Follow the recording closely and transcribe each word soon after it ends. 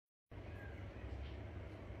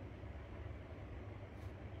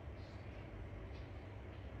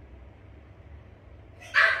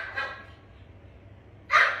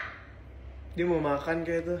Dia mau makan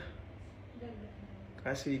kayak tuh.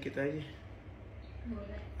 Kasih dikit aja.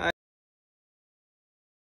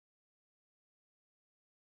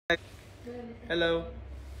 Hai. Halo.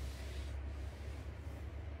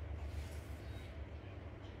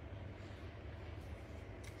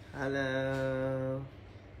 Halo.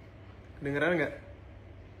 Kedengeran nggak?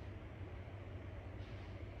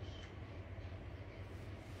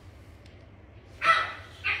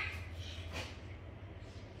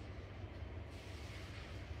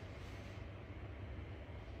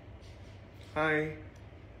 Hai.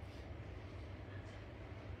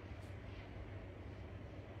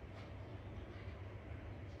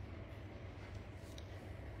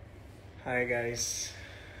 Hai guys.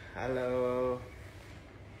 Halo.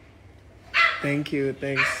 Thank you,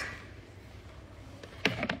 thanks.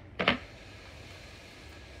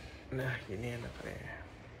 Nah, ini enaknya.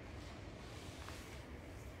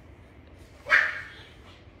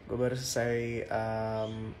 Gue baru selesai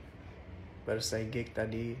gig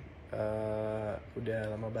tadi.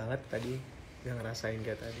 Udah lama banget tadi gak ngerasain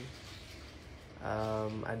kayak tadi.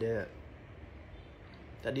 Ada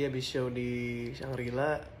tadi habis show di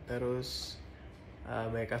Syahreza, terus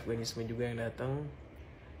banyak Afganisme juga yang datang.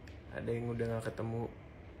 Ada yang udah gak ketemu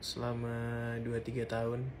selama 2-3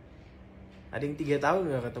 tahun. Ada yang 3 tahun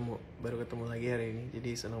gak ketemu, baru ketemu lagi hari ini.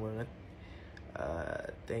 Jadi senang banget.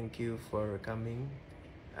 Thank you for coming.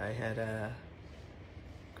 I had a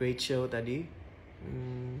great show tadi.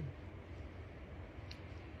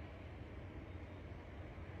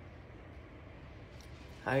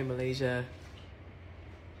 Hai Malaysia.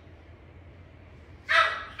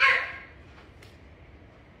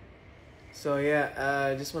 So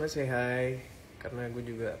yeah, just wanna say hi. Karena gue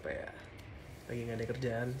juga lagi gak ada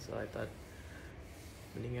kerjaan. So I thought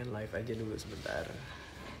mendingan live aja dulu sebentar.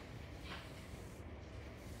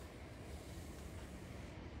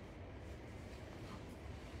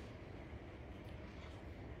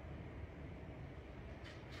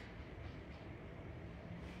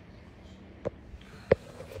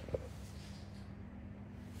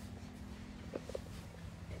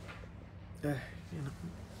 Ini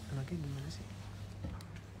enaknya gimana sih?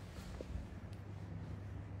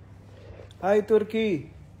 Hai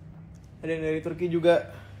Turki. Ada yang dari Turki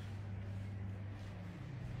juga.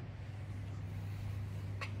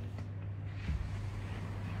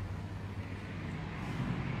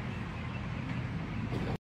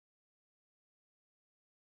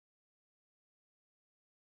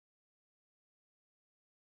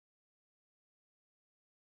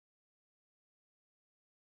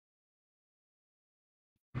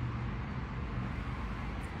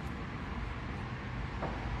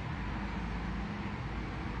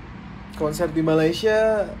 Konser di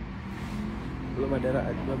Malaysia belum ada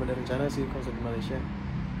rencana sih konser di Malaysia.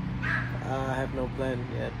 I have no plan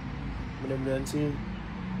yet. Mudah-mudahan sih,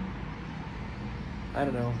 I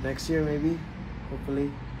don't know, next year maybe,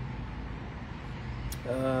 hopefully.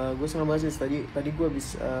 Gue senang banget sih tadi gue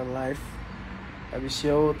habis live, habis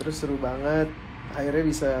show, terus seru banget. Akhirnya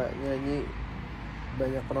bisa nyanyi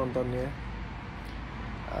banyak penontonnya.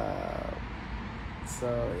 So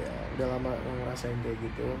ya, udah lama ngerasain kayak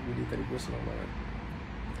gitu. Jadi tadi gue senang banget.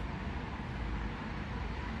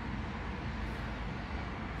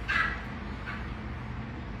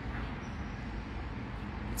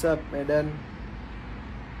 What's up, Medan?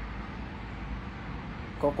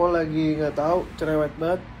 Koko lagi nggak tahu, cerewet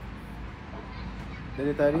banget.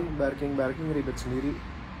 Dari tadi barking ribet sendiri.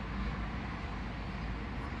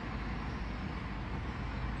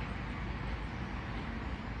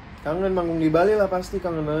 Kangen manggung di Bali lah, pasti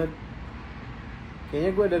kangen banget.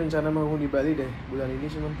 Kayaknya gue ada rencana manggung di Bali deh bulan ini,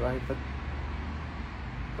 cuman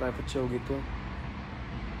private show gitu.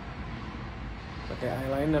 Pakai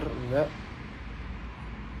eyeliner enggak.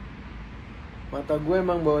 Mata gue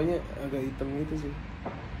emang bawahnya agak hitam gitu sih.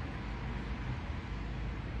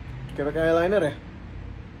 Kayak pakai eyeliner ya?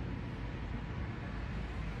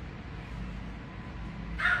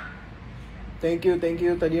 Thank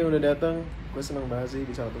you tadi yang udah datang. Gue seneng banget sih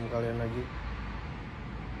bisa ketemu kalian lagi.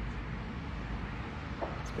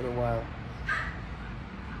 It's been a while.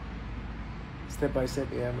 Step by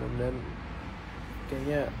step ya, mudah-mudahan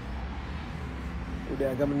kayaknya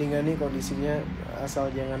udah agak mendingan nih kondisinya,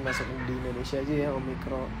 asal jangan masuk di Indonesia aja ya,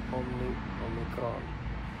 Omicron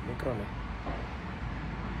ya.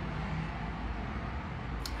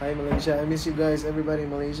 Hai Malaysia, I miss you guys, everybody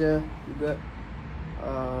in Malaysia juga.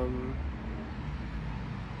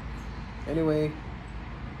 Anyway,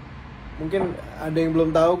 mungkin ada yang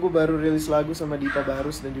belum tahu, gue baru rilis lagu sama Dipa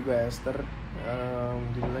Barus dan juga Esther.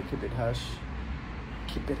 Judulnya Keep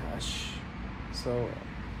It Hush. So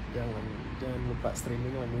jangan lupa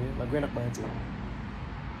streaming lagunya enak banget sih.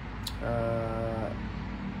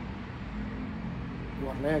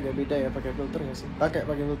 Warnanya agak beda ya, pakai filter nggak sih? Pakai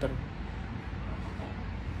filter.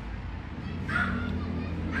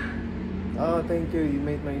 Oh, thank you, you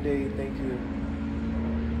made my day, thank you.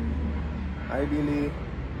 Hi Billy.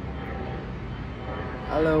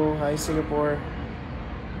 Halo, hi Singapore.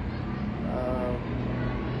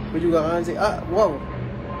 Gue juga kangen sih. Wow.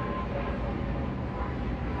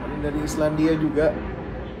 Ada dari Islandia juga.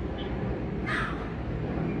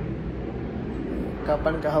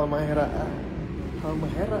 Kapan ke Halmahera?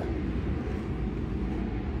 Halmahera.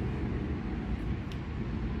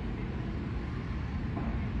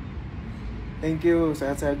 Thank you,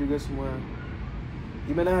 sehat-sehat juga semua.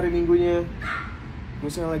 Gimana hari minggunya?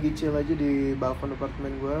 Gue sekarang lagi chill aja di balkon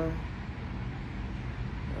apartemen gue.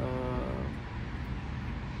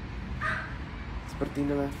 Seperti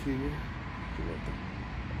inilah view-nya. Coba tuh.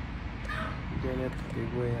 Jangan lihat kayak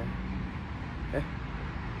gue ya.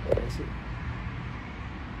 Apa sih?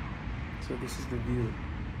 So this is the view.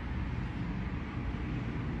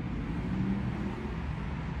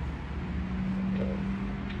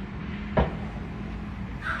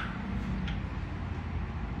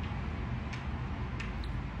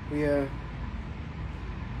 Iya,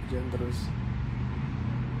 hujan terus.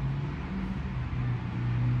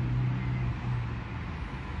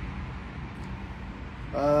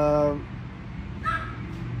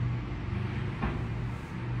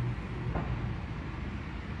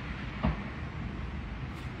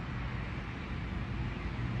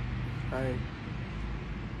 Hai.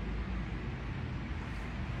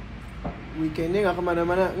 Weekendnya nggak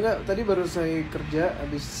kemana-mana? Nggak, tadi baru saya kerja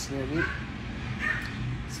habis nyanyi.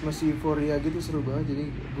 Masih euforia gitu, seru banget, jadi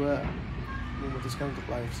gue memutuskan untuk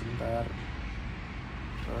live sebentar.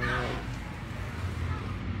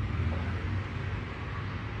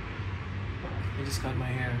 I just got my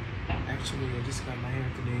hair. Actually, I just got my hair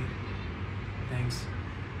today. Thanks.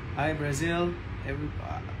 Hi Brazil.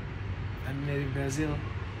 I'm in Brazil.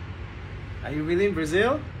 Are you really in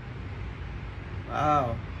Brazil?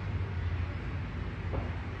 Wow.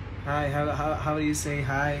 Hi, how do you say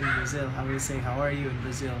hi in Brazil? How do you say how are you in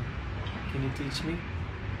Brazil? Can you teach me?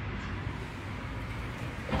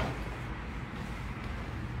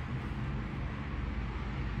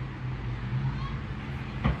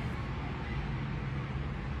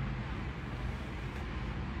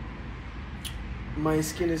 My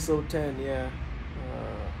skin is so tan, yeah.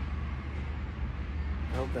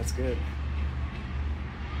 I hope that's good.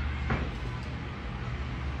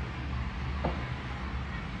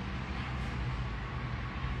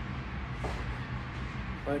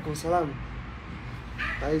 Waalaikumsalam.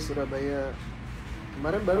 Hai Surabaya.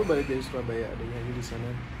 Kemarin baru balik dari Surabaya, ada nyanyi di sana.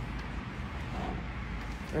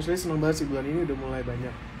 Actually seneng banget sih, bulan ini udah mulai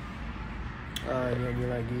banyak nyanyi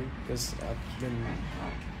lagi, because I've been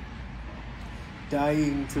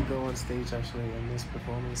dying to go on stage actually. I miss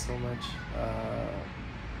performing so much.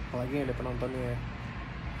 Apalagi ada penontonnya.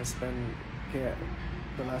 I spent kayak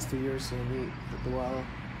the last 2 years nyanyi virtual,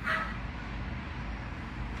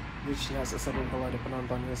 which has seru kalau ada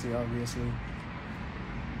penontonnya sih, obviously.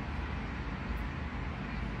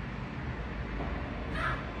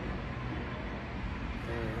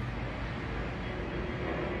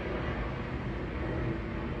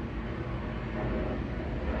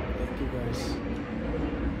 Thank you guys.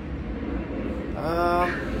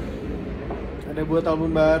 Ada buat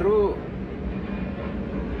album baru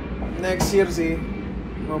next year sih,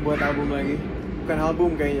 mau buat album lagi. Bukan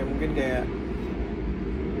album kayaknya, mungkin kayak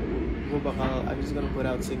gue bakal, I'm just gonna put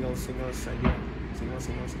out singles aja, single.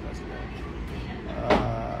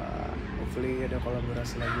 Hopefully ada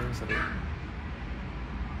kolaborasi lagi yang seru.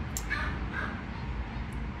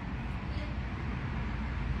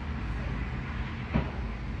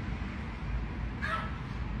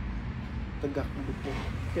 Tegak duduknya,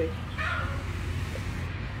 oke.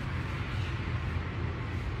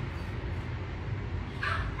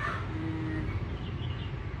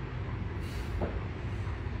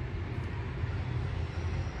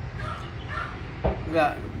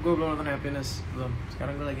 Enggak, gue belum nonton Happiness, belum.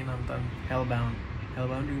 Sekarang gue lagi nonton Hellbound juga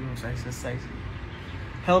belum selesai.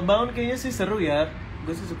 Hellbound kayaknya sih seru ya,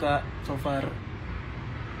 gue sih suka so far.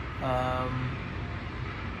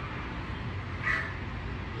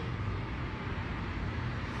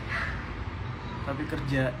 Tapi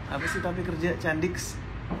kerja Candix.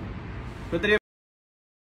 Gue tadi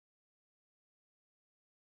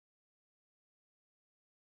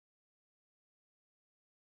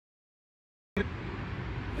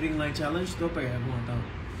Ring Light Challenge itu apa ya? Gue gak tau.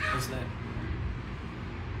 What's that?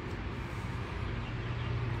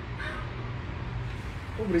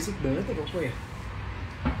 Oh berisik banget ya Koko ya.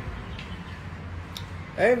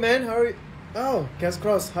 Hey man, how are you? Oh, Cass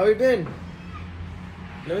Cross, how you been?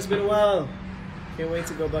 No, it's been a while. Can't wait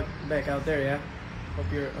to go back out there, yeah.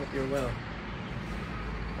 Hope you're well.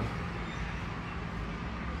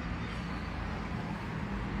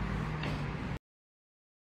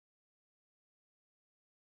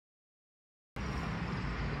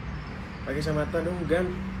 Pakai kacamata dong, Gan.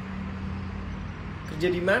 Kerja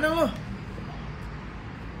di mana lo?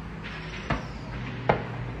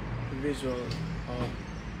 Visual. Oh.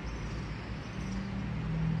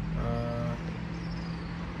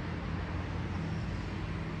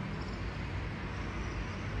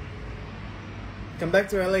 Come back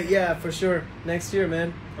to LA, yeah, for sure. Next year,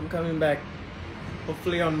 man. I'm coming back.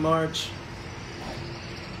 Hopefully on March.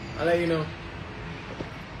 I'll let you know.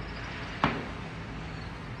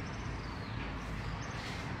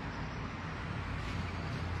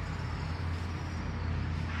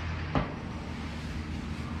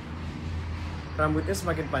 Rambutnya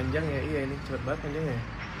semakin panjang ya, iya ini cepet banget panjangnya.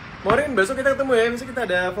 Maureen, besok kita ketemu ya, besok kita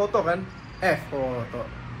ada foto kan? Foto,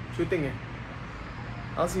 syuting ya.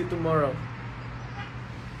 I'll see you tomorrow.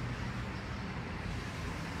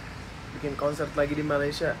 Bikin konser lagi di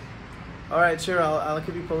Malaysia. Alright, sure, I'll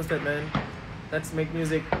keep you posted, man. Let's make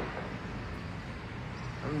music.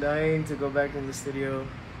 I'm dying to go back in the studio.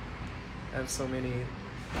 I have so many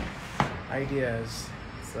ideas,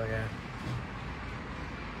 so yeah.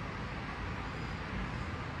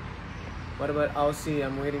 What about Aussie?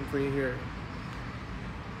 I'm waiting for you here.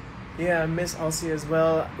 Yeah, I miss Aussie as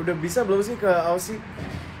well. Udah bisa belum sih ke Aussie?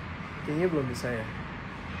 Kayaknya belum bisa ya.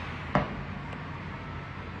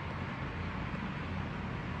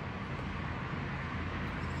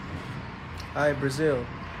 Hi, Brazil.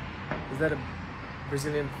 Is that a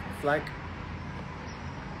Brazilian flag?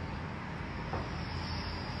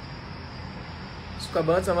 Suka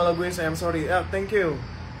banget sama lagu yang I'm Sorry. Thank you.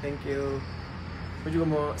 Thank you. Gue juga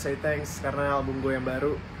mau say thanks karena album gue yang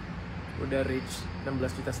baru udah reach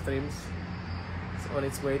 16 juta streams. It's on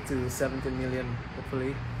its way to 17 million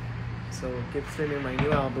hopefully. So keep streaming my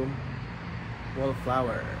new album,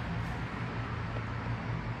 Wallflower.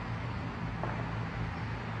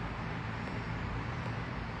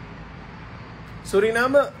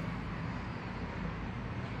 Suriname.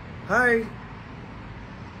 Hi.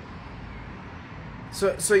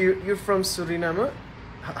 So you're from Suriname?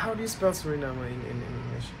 How do you spell Suriname in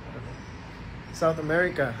English? I don't know. South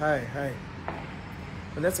America. Hi.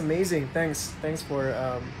 Well, that's amazing. Thanks for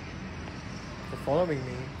following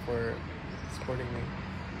me, for supporting me.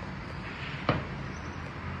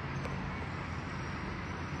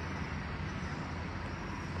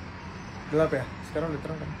 Gelap ya? Sekarang udah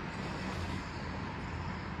terang kan?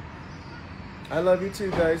 I love you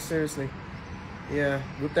too, guys. Seriously. Yeah.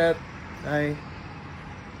 Butet. Hi.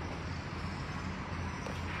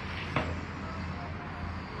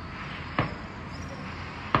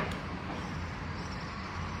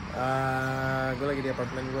 Gue lagi di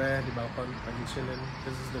apartemen gue di balkon lagi chillin.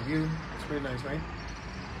 This is the view. It's pretty nice, right?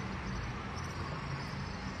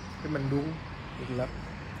 Tapi mendung, gelap.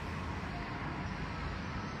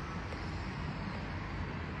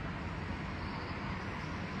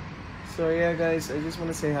 So yeah, guys, I just want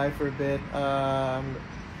to say hi for a bit. I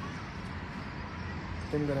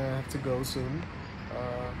think I'm gonna have to go soon.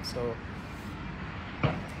 So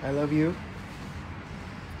I love you.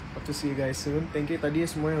 Hope to see you guys soon. Thank you tadi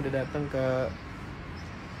semua yang udah datang ke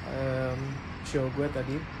show gue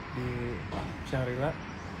tadi di Syahreza.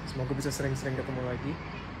 Semoga bisa sering-sering ketemu lagi.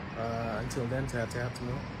 Until then, sehat-sehat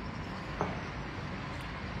semua.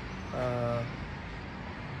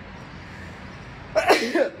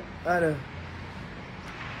 Aduh.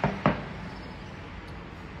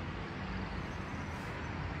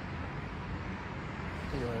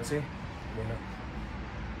 Gimana sih? Gimana?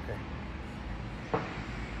 Oke.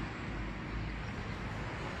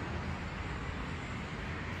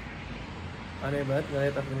 Aneh banget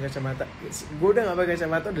ngeliat aku pakai kacamata. Gue udah gak pakai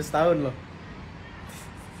kacamata udah setahun loh.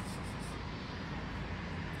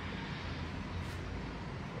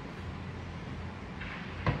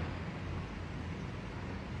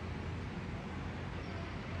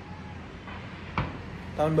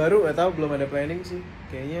 Tahun baru gak tahu, belum ada planning sih.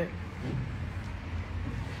 Kayaknya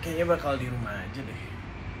bakal di rumah aja deh.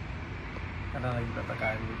 Karena lagi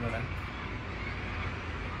PPKM juga kan.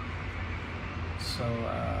 So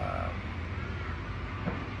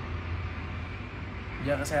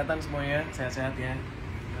jaga kesehatan semuanya, sehat-sehat ya.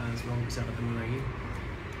 Semoga bisa ketemu lagi.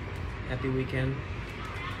 Happy weekend.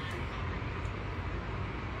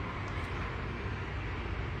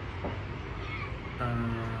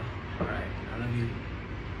 Alright, I love you.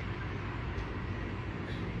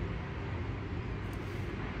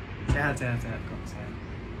 Sehat kok, sehat.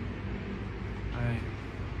 Alright,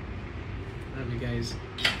 love you guys.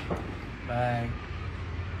 Bye.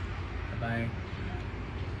 Bye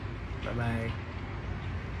bye.